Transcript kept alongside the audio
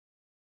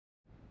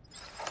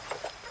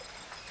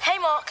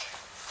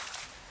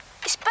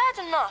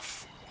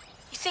enough,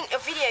 you think your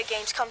video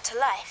games come to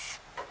life.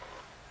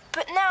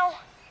 But now,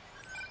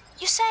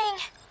 you're saying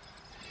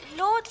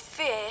Lord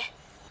Fear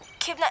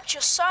kidnapped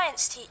your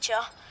science teacher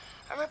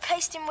and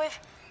replaced him with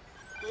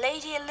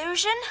Lady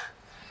Illusion?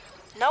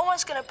 No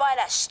one's gonna buy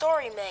that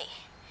story, mate.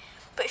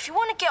 But if you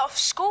want to get off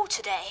school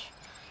today,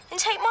 then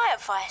take my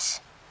advice.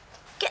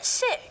 Get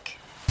sick.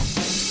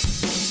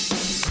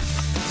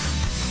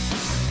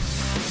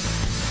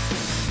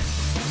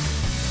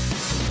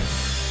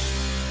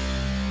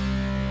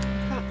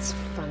 That's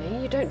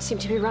funny. You don't seem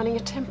to be running a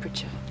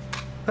temperature.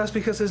 That's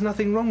because there's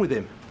nothing wrong with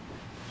him.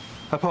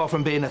 Apart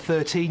from being a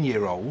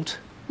 13-year-old.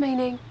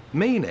 Meaning?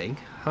 Meaning?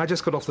 I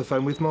just got off the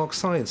phone with Mark's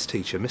science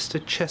teacher, Mr.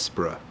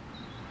 Chesborough.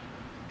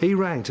 He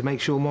rang to make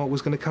sure Mark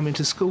was going to come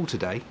into school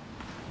today,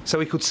 so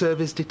he could serve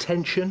his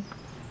detention.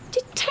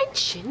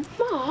 Detention?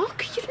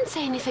 Mark, you didn't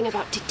say anything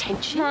about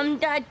detention. Mum,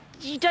 Dad,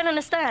 you don't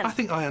understand. I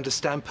think I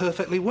understand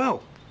perfectly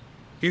well.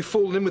 You've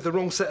fallen in with the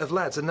wrong set of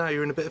lads and now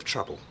you're in a bit of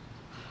trouble.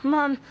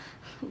 Mum,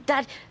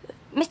 Dad,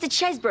 Mr.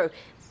 Chesborough,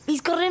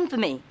 he's got it in for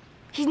me.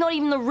 He's not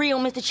even the real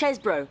Mr.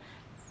 Chesborough.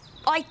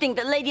 I think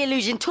that Lady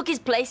Illusion took his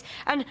place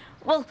and,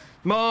 well...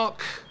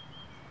 Mark,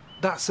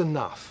 that's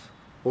enough,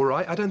 all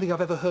right? I don't think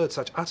I've ever heard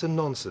such utter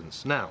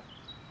nonsense. Now,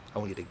 I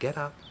want you to get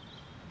up,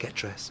 get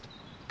dressed,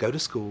 go to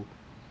school,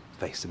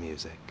 face the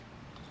music,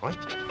 right?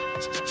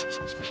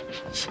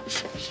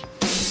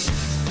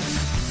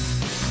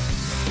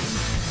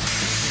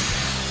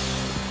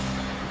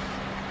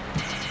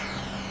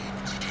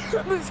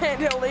 This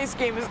handheld ace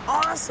game is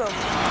awesome!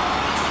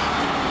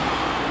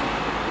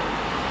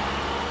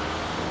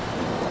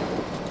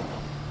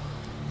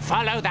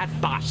 Follow that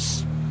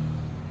bus.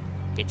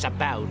 It's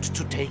about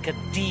to take a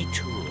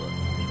detour.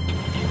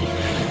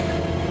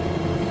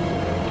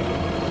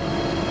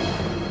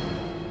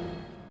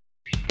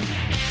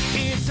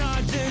 It's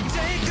hard to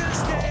take a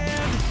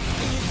stand.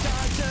 It's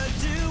hard to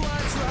do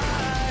what's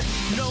right.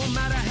 No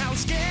matter how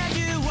scared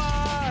you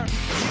are,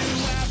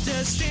 you have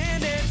to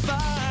stand and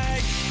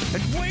fight.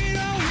 And we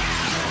don't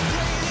have to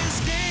play this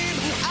game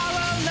all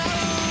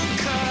alone,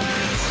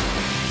 'cause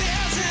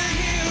there's a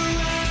hero.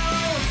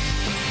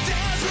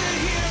 There's a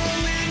hero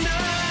in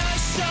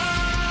us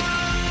all.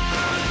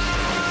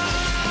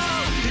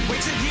 It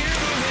wakes a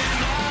hero in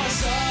us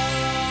all.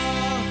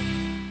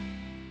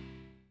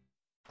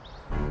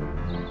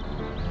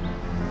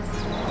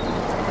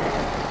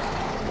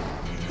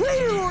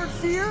 Later, Lord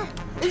Fear!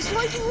 It's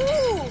like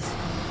rules!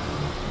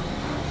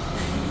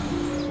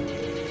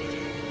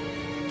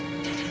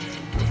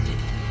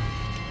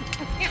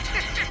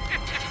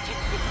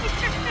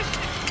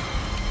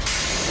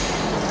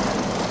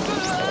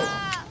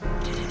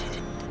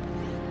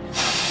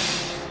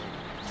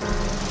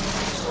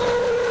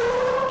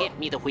 Get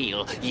me the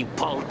wheel, you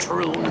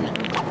poltroon.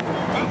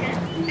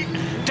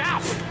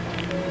 Duff!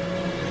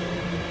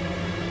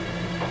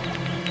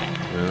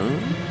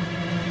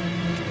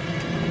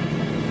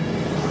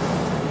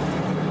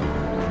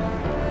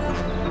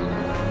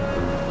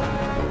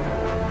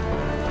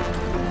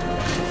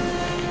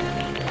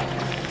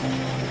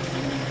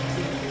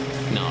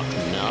 Knock,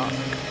 knock.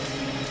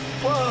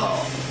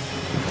 Whoa!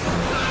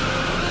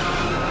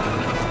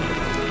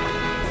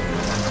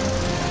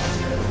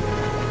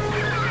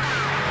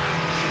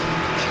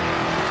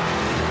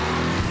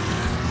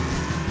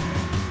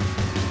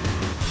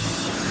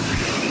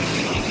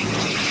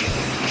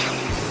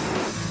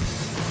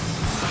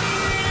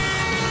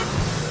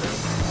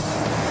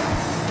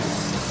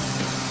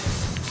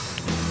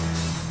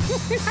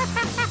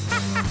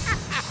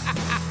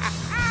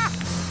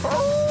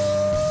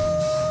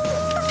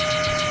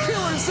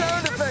 Killer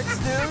sound effects,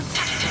 dude!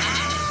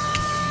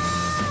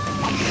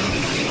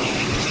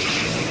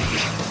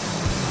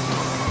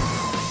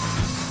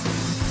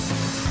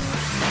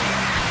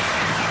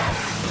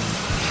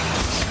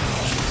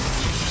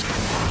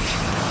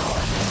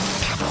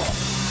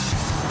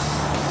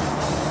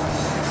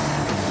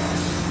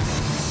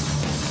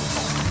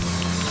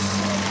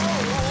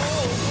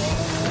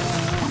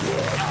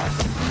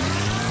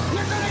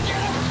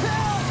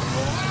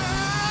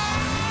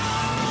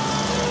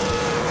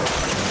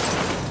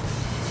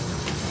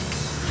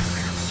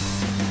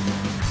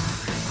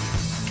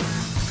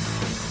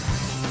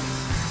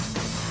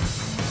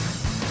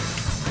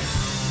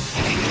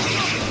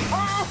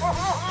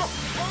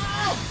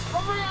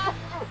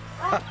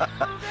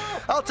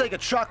 I'll take a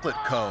chocolate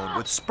cone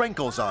with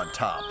sprinkles on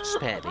top.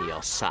 Spare me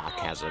your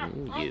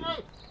sarcasm, you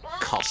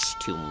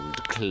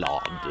costumed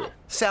clod.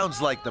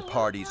 Sounds like the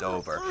party's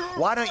over.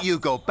 Why don't you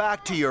go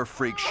back to your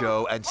freak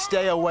show and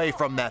stay away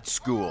from that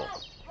school?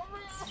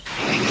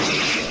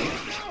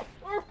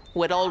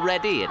 We're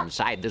already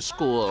inside the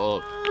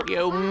school,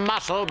 you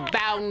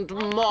muscle-bound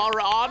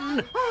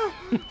moron!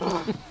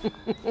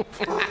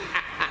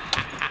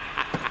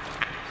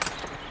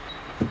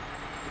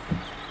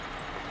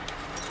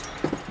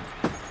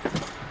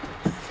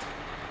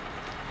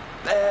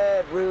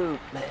 Bad route,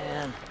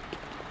 man.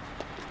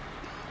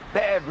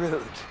 Bad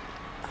route.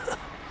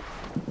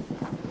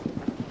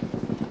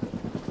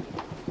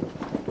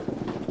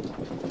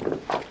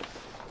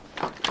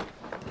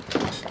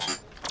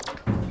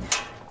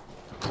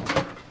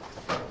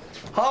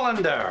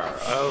 Hollander!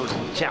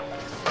 Oh, chap.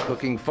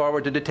 Looking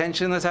forward to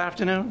detention this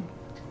afternoon?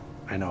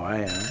 I know I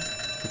am.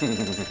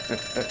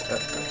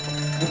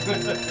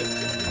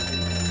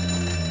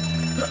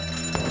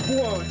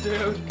 Whoa,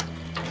 dude.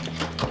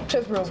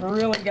 Chesbro's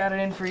really got it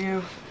in for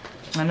you.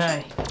 I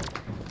know.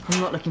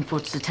 I'm not looking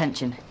forward to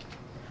detention.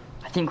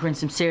 I think we're in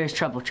some serious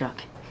trouble, Chuck.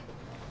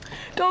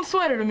 Don't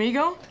sweat it,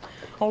 amigo.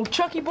 Old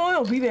Chucky boy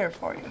will be there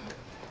for you.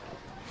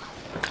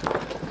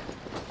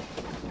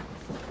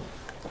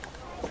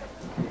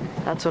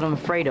 That's what I'm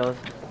afraid of.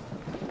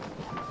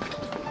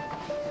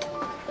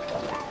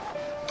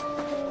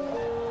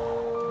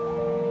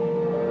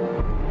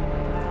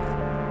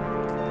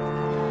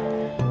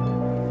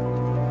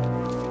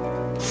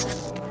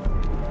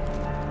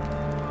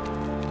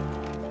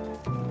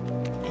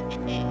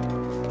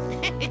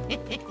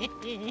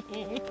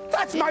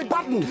 That's my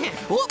button!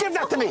 Give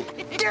that to me!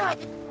 Give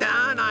it!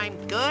 Don,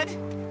 I'm good.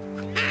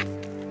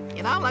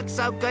 You don't look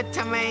so good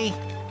to me.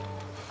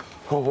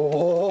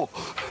 Oh,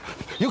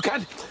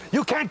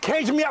 you can't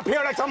cage me up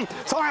here like some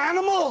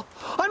animal!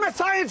 I'm a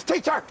science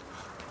teacher!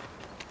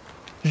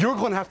 You're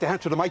going to have to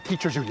answer to my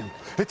teachers' union.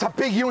 It's a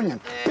big union,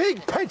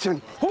 big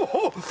pension.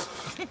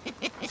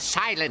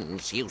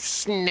 Silence, you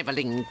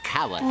sniveling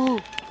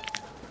coward.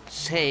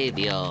 Save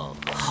your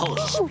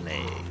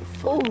horseplay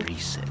for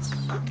recess.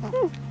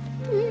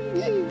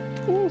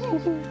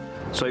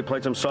 So you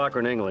played some soccer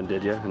in England,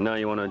 did you? And now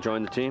you want to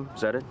join the team?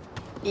 Is that it?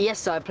 Yes,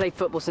 sir. I played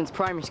football since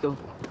primary school.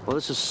 Well,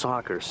 this is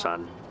soccer,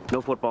 son. No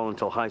football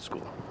until high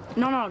school.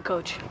 No,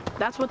 Coach.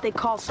 That's what they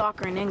call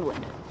soccer in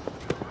England.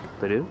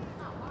 They do?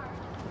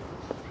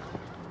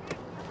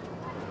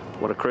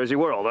 What a crazy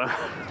world, huh?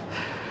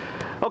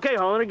 Okay,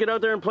 Hollander, get out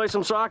there and play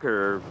some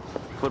soccer, or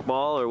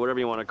football, or whatever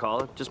you want to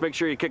call it. Just make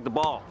sure you kick the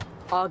ball.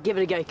 I'll give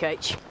it a go,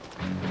 Coach.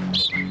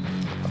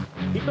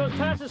 Keep those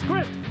passes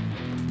crisp.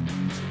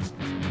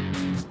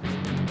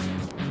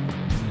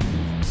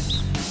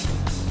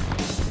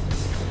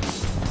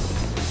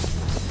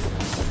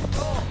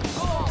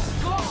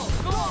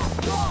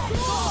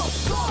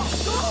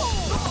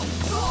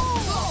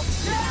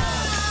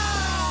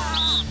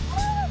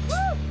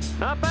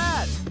 Not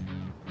bad.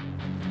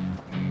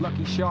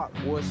 Lucky shot,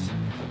 wuss.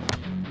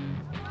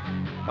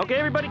 Okay,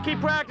 everybody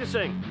keep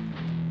practicing.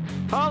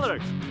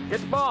 Hollander, get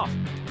the ball.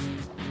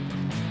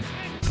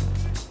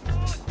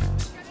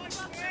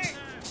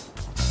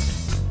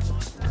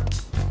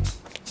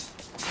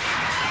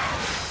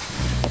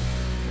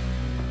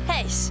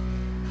 Ace,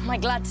 am I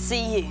glad to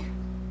see you?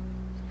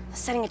 They're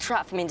setting a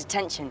trap for me in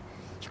detention.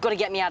 You've got to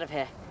get me out of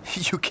here.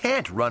 You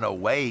can't run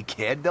away,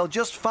 kid. They'll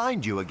just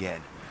find you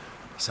again.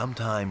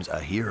 Sometimes a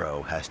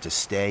hero has to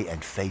stay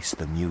and face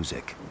the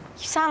music.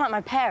 You sound like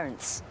my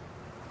parents.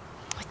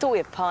 I thought we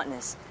were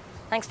partners.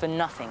 Thanks for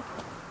nothing.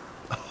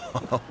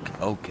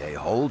 Okay,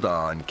 hold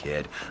on,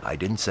 kid. I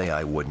didn't say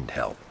I wouldn't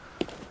help.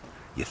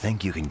 You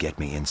think you can get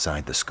me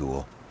inside the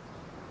school?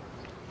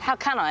 How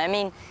can I? I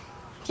mean,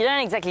 you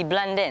don't exactly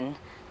blend in.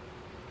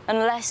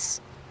 Unless...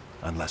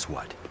 Unless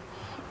what?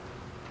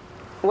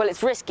 Well,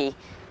 it's risky,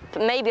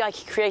 but maybe I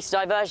could create a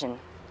diversion.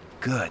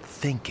 Good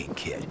thinking,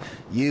 kid.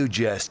 You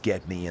just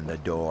get me in the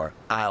door.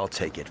 I'll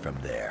take it from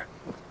there.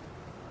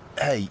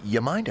 Hey, you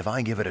mind if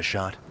I give it a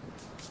shot?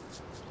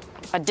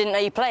 I didn't know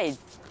you played.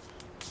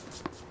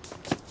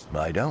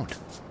 I don't.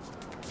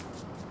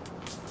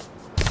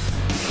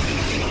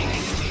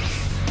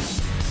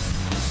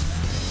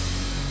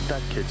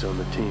 That kid's on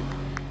the team.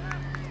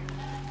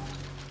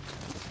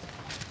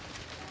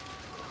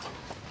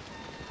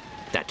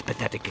 That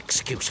pathetic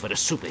excuse for a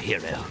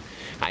superhero.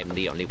 I'm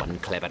the only one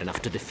clever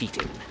enough to defeat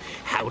him.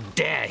 How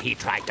dare he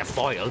try to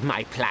foil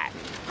my plan?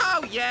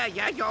 Oh, yeah,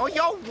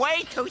 you're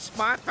way too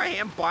smart for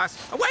him, boss.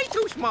 Way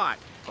too smart.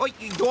 Oh,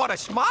 you're the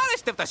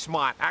smartest of the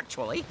smart,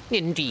 actually.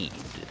 Indeed.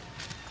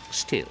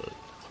 Still,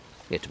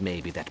 it may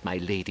be that my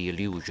Lady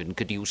Illusion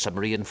could use some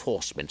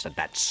reinforcements at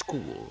that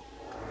school.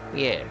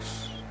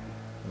 Yes,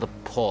 the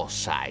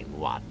porcine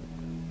one.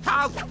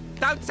 Oh,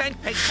 don't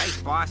send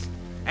Pigface, boss.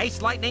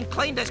 Ace Lightning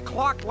cleaned his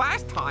clock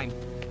last time.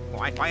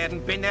 Why, if I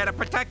hadn't been there to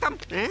protect him,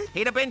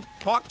 he'd have been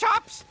pork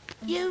chops.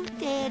 You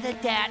dare to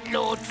doubt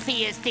Lord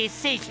Fear's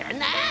decision,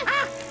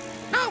 huh?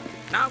 No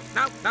doubt.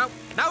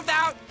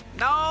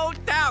 No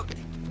doubt.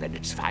 Then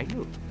it's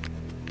final.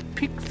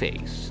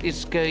 Pigface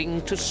is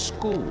going to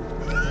school.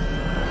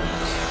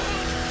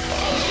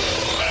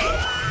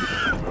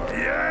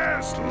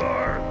 Yes,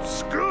 Lord.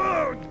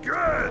 School,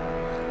 good.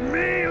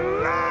 Me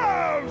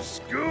love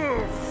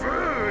school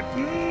food.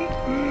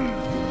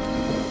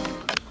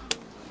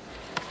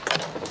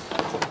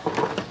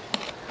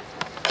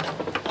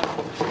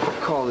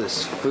 Call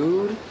this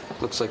food?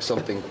 Looks like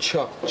something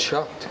Chuck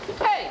chucked.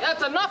 Hey,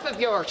 that's enough of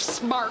your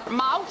smart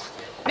mouth.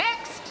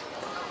 Next.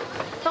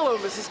 Hello,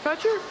 Mrs.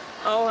 Fetcher.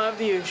 I'll have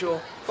the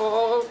usual.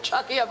 Oh,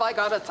 Chucky, have I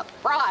got a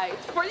surprise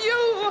for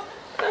you?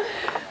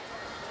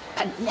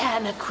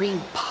 Banana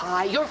cream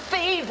pie, your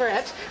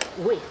favorite,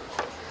 with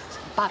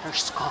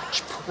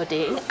butterscotch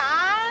pudding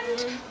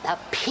and the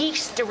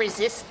piece de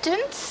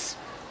resistance.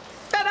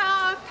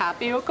 Ta-da!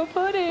 Tapioca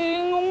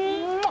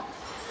pudding.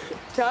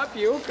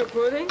 Tapioca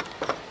pudding?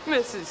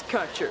 Mrs.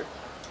 Cutcher,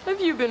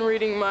 have you been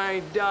reading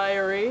my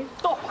diary?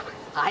 Oh,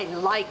 I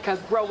like a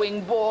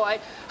growing boy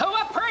who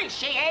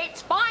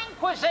appreciates fine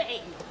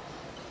cuisine.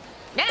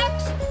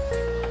 Next!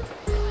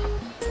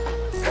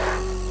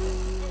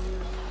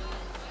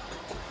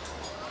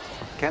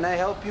 Can I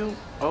help you,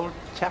 old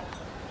chap?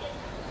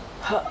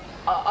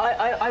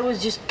 I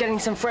was just getting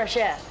some fresh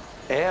air.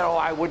 Air? Oh,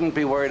 I wouldn't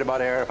be worried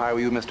about air if I were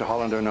you, Mr.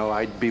 Hollander. No,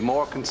 I'd be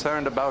more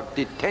concerned about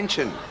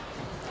detention,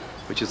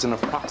 which is in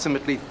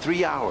approximately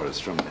 3 hours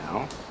from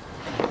now.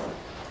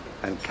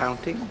 And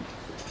counting.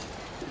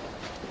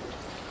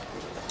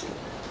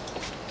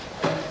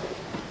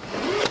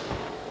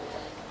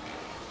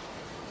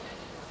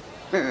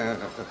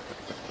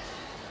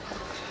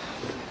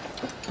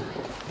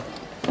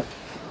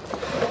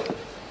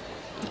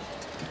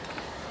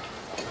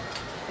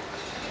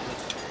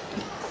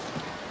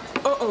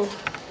 Uh-oh.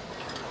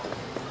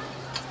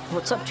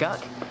 What's up,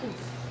 Chuck?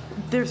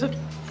 There's a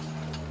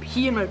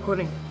pea in my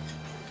pudding.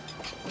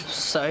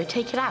 So,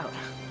 take it out.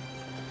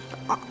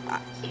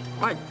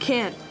 I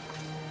can't.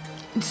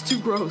 It's too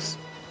gross.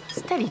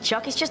 Steady,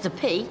 Chuck. It's just a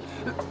pea.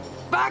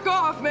 Back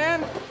off,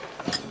 man!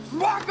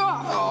 Back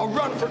off! Oh,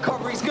 run for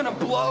cover. He's gonna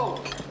blow.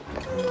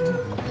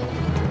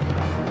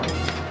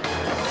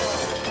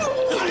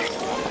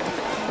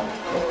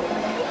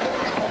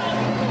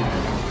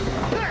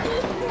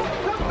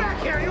 Come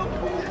back here, you!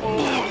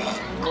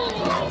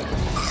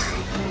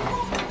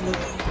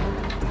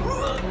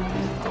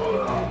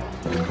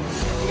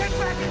 Get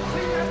back and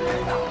clean that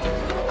place up!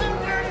 How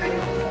dare you,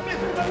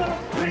 Mr. Little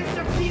Prince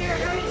of Fear!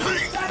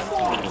 That's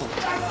more!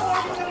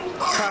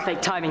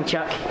 Perfect timing,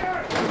 Chuck.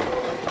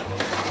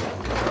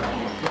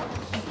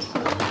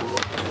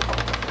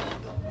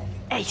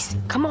 Ace,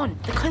 come on.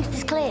 The coast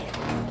is clear.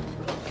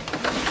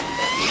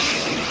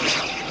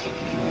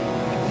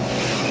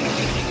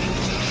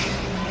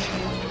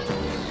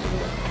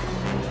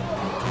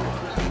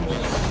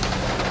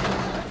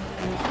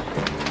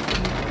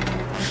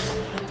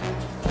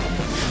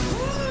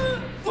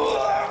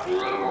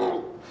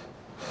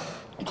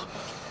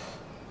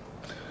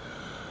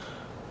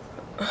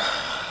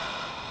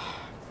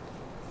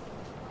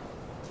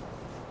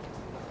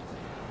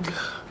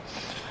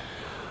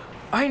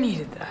 I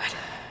needed that.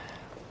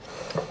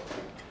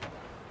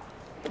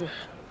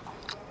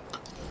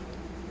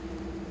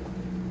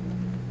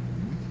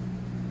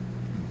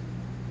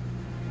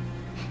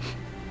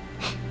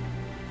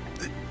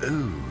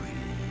 Ooh,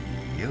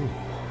 yo.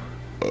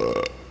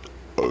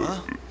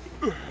 Huh?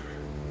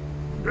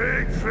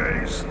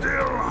 Pigface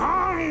still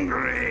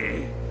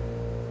hungry.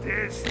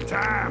 This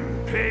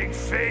time,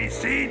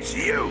 Pigface eats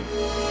you.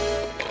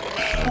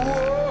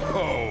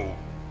 Whoa!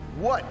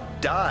 What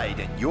died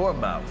in your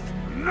mouth?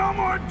 No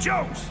more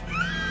jokes.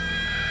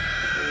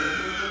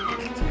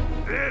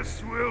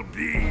 This will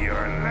be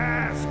your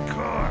last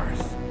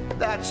course.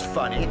 That's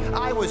funny.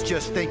 I was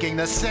just thinking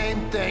the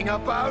same thing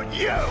about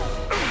you.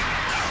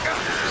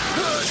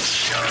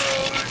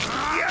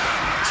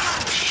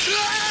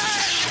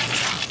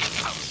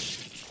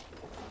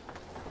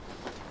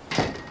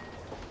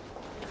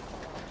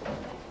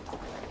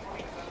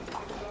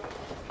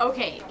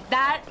 Okay,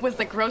 that was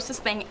the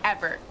grossest thing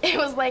ever. It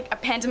was like a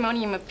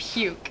pandemonium of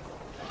puke.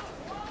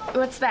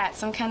 What's that,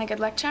 some kind of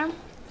good luck charm?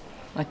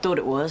 I thought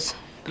it was,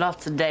 but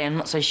after today, I'm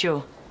not so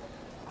sure.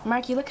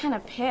 Mark, you look kind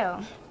of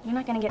pale. You're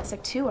not gonna get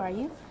sick too, are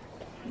you?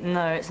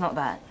 No, it's not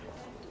that.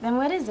 Then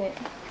what is it?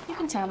 You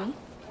can tell me.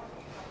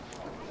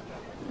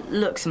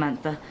 Look,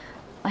 Samantha,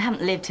 I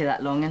haven't lived here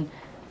that long, and,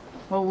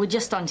 well, we're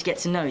just starting to get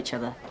to know each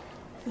other.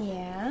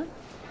 Yeah?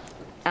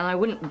 And I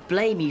wouldn't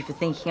blame you for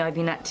thinking I've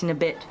been acting a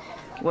bit,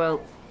 well,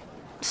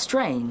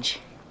 strange.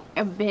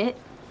 A bit?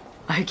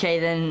 Okay,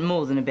 then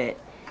more than a bit.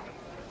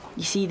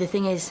 You see, the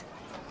thing is,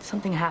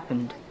 something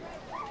happened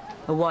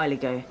a while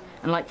ago.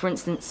 And like, for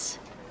instance,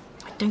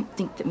 I don't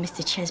think that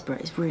Mr.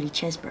 Chesborough is really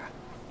Chesborough.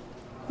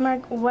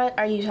 Mark, what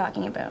are you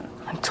talking about?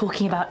 I'm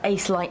talking about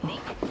Ace Lightning.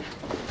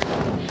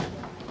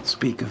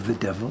 Speak of the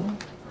devil.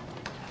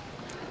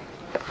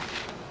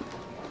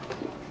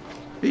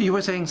 You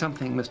were saying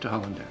something, Mr.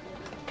 Hollander.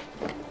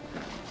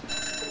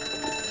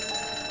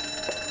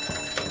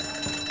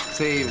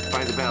 Saved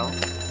by the bell.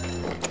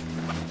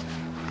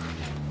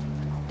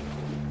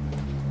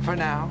 For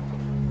now.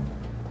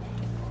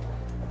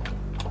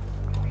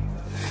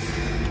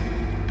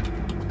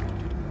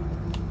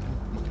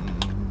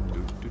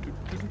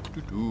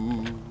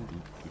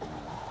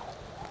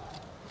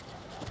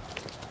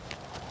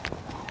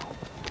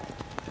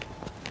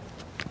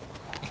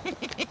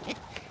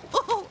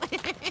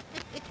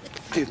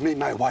 Give me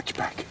my watch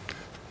back.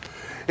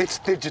 It's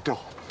digital.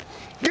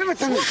 Give it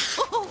to me.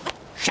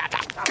 Shut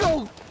up.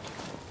 Go.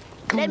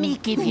 Let me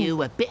give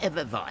you a bit of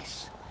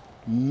advice.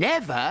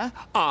 Never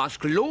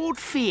ask Lord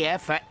Fear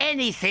for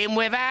anything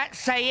without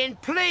saying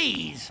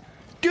please.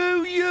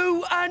 Do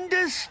you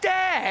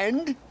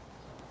understand?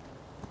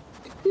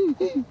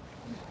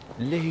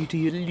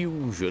 Lady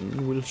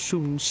Illusion will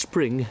soon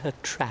spring her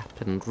trap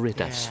and rid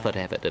us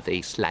forever of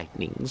Ace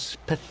Lightning's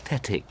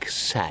pathetic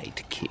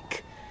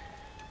sidekick.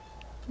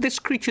 This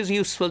creature's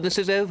usefulness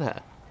is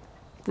over.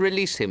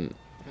 Release him.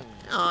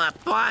 Oh,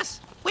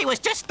 boss, we was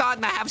just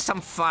starting to have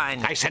some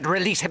fun. I said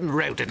release him,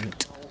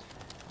 rodent.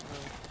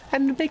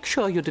 And make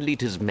sure you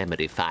delete his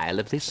memory file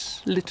of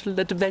this little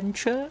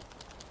adventure.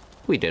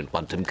 We don't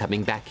want him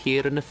coming back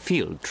here on a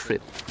field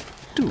trip,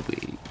 do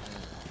we?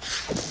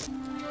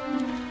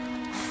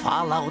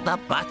 Follow the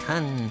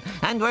button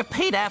and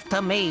repeat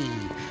after me.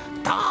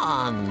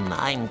 Dawn,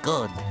 I'm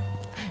good.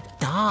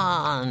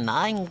 Dawn,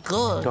 I'm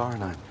good.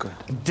 Darn, I'm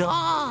good.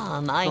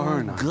 Dawn,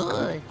 I'm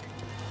good.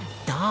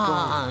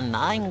 Dawn,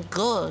 I'm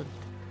good.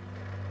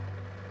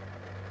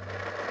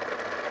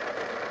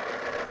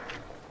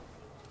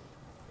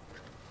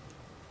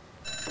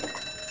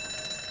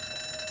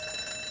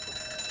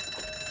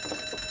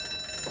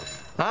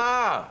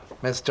 Ah,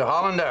 Mr.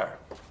 Hollander.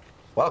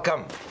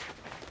 Welcome.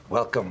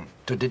 Welcome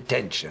to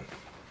detention.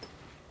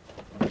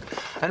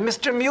 And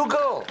Mr.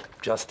 Mughal,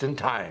 just in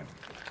time.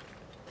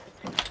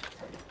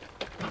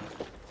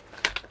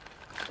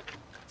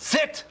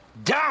 Sit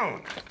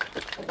down!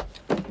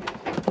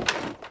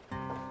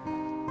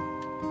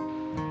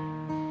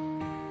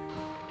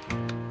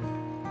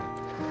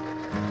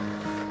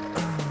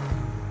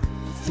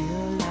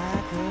 Feel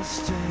like a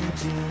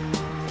stranger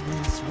on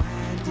this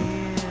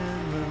winding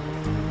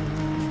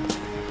road.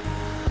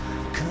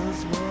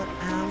 'Cause what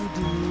I'm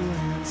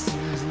doing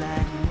seems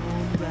like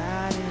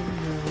nobody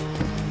knows.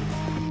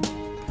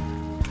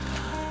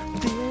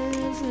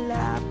 This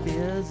life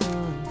is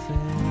unfair.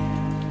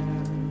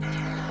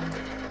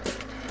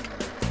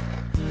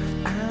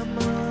 I'm a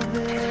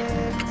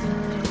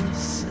victim of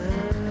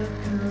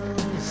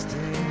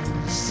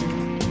circumstances,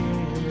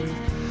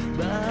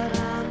 but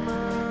I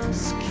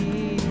must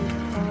keep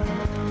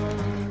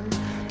on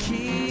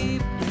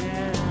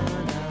keeping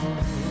on.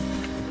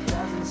 It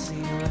doesn't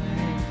seem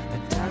right,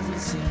 it doesn't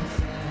seem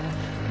fair.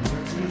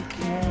 Would you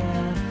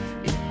care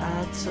if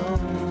I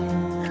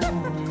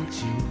told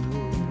you?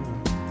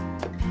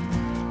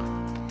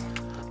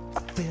 I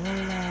feel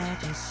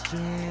like a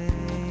stranger.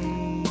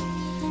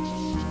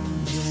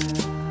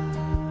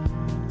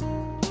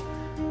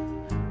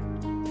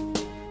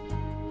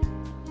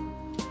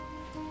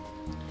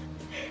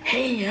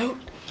 Hanging out,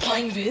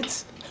 playing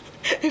vids.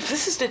 If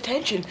this is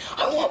detention,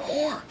 I want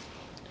more.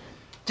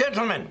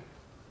 Gentlemen,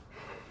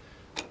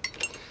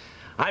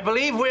 I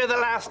believe we're the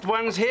last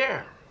ones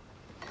here.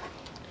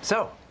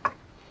 So,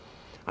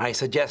 I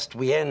suggest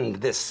we end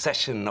this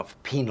session of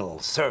penal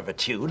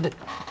servitude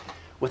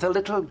with a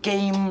little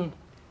game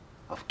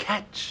of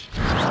catch.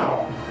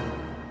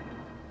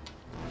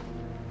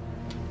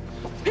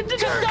 Hit the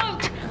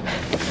dirt!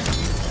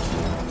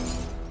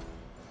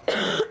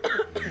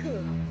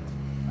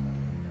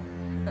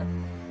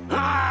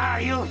 Ah,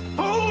 you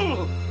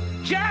fool!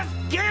 Just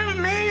give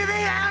me the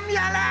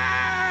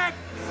amulet!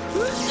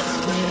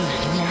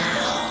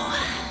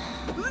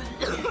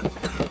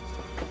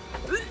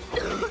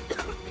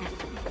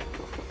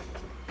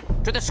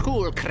 To the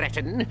school,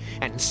 cretin,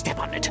 and step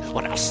on it,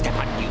 or I'll step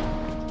on you.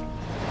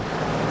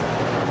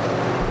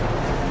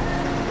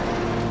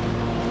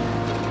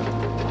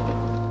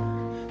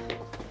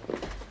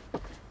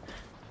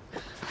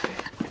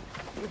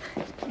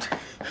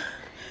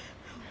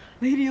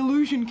 Lady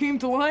Illusion came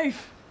to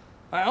life.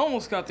 I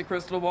almost got the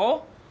crystal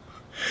ball.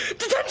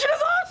 Detention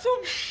is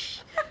awesome!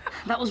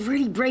 That was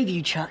really brave of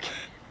you, Chuck.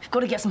 We've got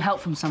to get some help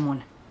from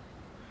someone.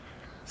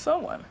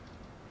 Someone?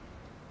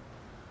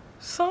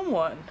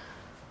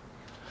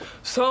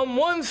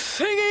 Someone's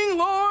singing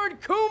Lord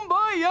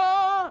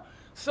Kumbaya!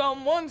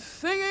 Someone's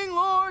singing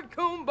Lord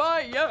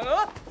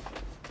Kumbaya!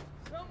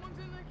 Someone's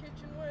in the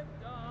kitchen with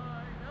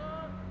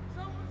Dinah.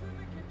 Someone's in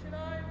the kitchen,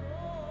 I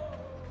know.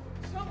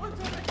 Someone's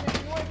in the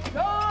kitchen with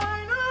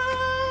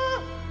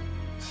Dinah.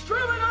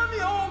 Strumming on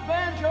the old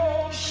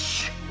banjo.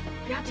 Shh!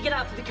 You have to get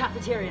out to the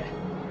cafeteria.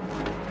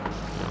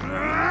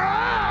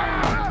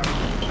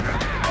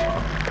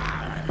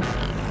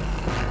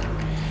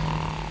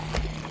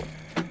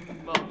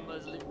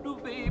 Mama's little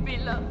baby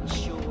love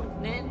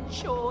shortening,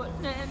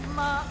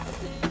 my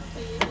little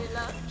baby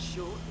love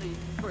shortening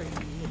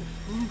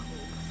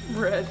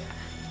Bread.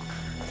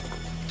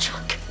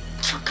 Chuck,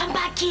 come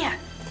back here.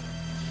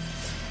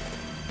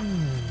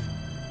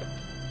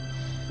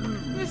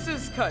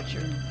 Mrs.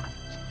 Kutcher,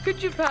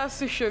 could you pass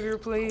the sugar,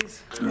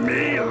 please?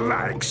 Me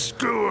like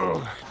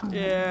school.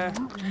 Yeah,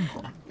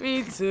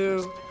 me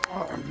too.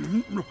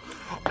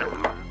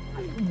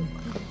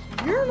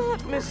 You're not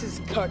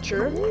Mrs.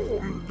 Kutcher.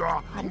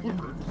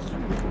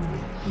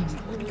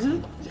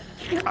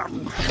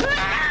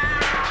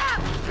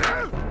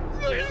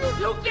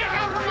 You get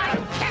out of my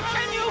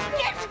kitchen,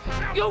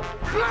 you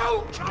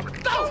blow!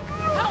 Go!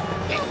 No!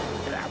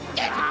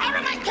 Get out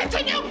of my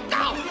kitchen, you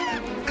go!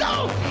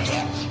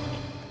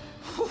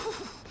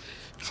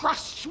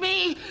 Trust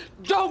me,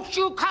 don't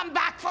you come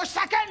back for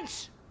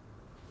seconds!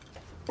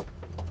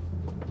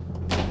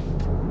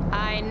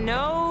 I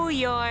know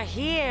you're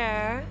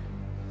here.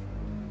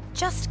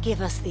 Just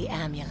give us the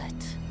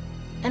amulet,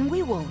 and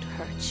we won't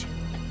hurt you.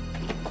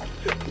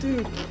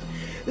 Dude,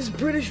 this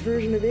British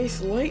version of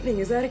Ace Lightning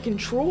is out of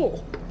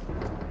control.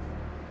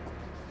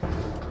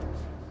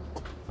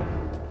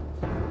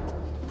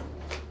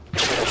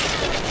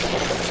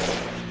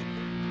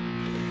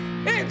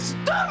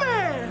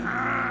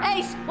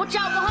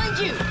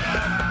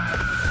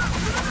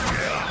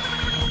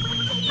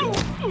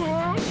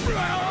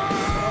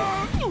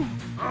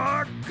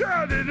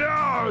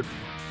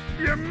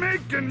 You're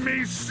making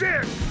me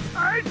sick.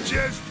 I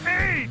just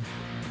ate.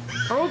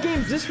 Are all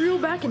games this real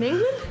back in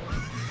England?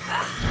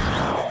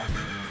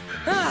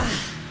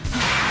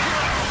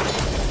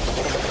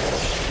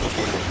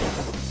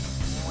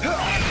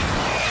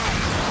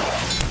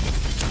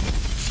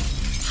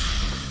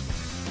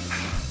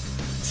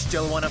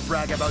 Still want to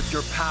brag about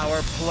your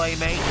power,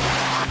 playmate?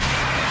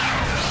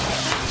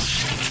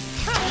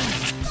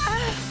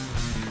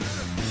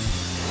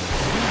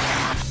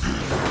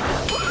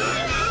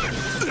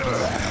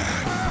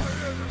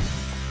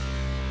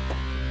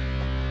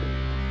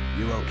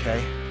 You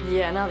okay?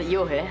 Yeah, now that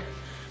you're here.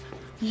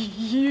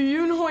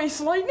 You know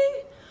Ice Lightning?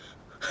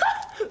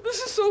 This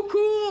is so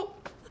cool.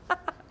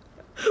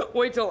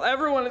 Wait till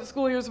everyone at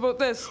school hears about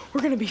this. We're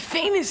gonna be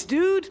famous,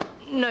 dude.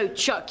 No,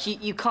 Chuck,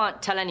 you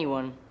can't tell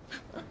anyone.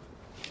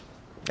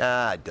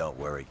 Ah, don't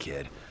worry,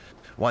 kid.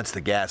 Once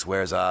the gas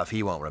wears off,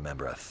 he won't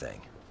remember a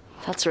thing.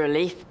 That's a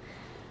relief.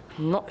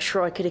 I'm not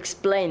sure I could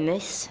explain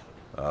this.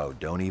 Oh,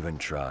 don't even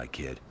try,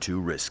 kid.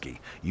 Too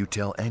risky. You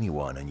tell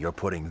anyone and you're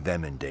putting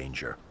them in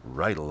danger,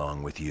 right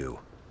along with you.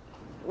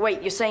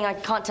 Wait, you're saying I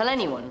can't tell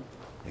anyone?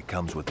 It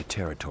comes with the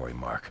territory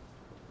mark.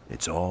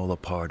 It's all a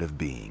part of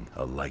being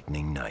a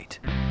Lightning Knight.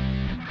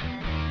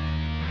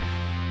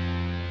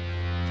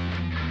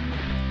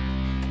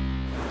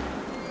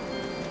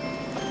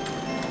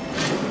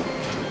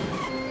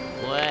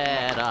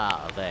 Where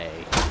are they?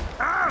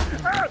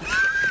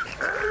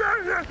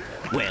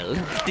 Well,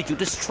 did you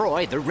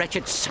destroy the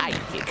wretched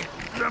sidekick?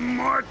 The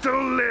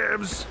mortal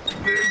lives.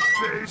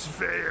 Pigface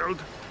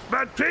failed.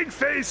 But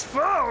Pigface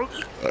fault.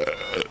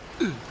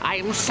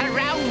 I'm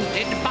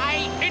surrounded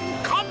by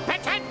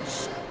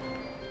incompetence!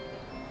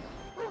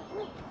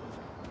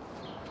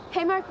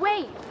 Hey, Mark,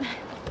 wait.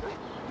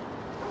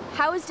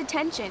 How was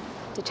detention?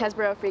 Did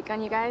Chesbro freak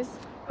on you guys?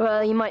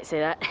 Well, you might say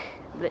that,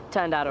 but it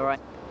turned out all right.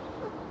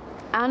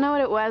 I don't know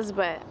what it was,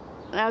 but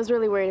I was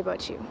really worried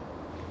about you.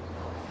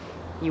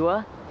 You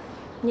were?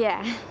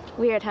 Yeah.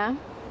 Weird, huh?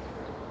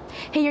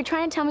 Hey, you're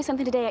trying to tell me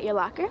something today at your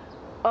locker?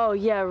 Oh,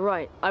 yeah,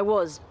 right. I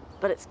was,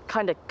 but it's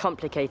kind of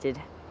complicated.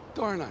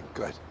 Darn, I'm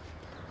good.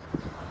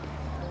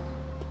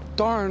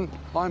 Darn,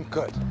 I'm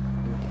good.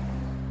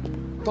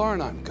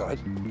 Darn, I'm good.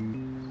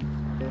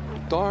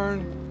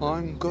 Darn,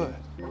 I'm good.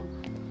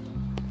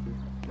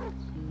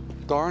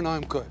 Darn,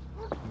 I'm good.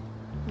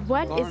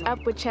 What is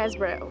up with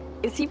Chesbro?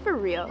 Is he for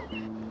real?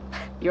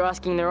 You're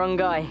asking the wrong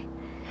guy.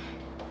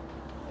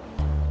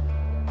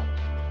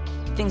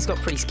 Things got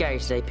pretty scary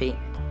today, Pete.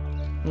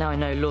 Now I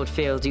know Lord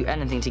Fear will do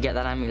anything to get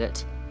that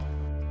amulet.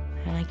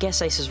 And I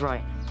guess Ace is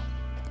right.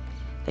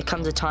 There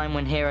comes a time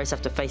when heroes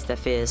have to face their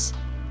fears,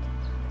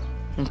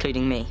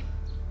 including me.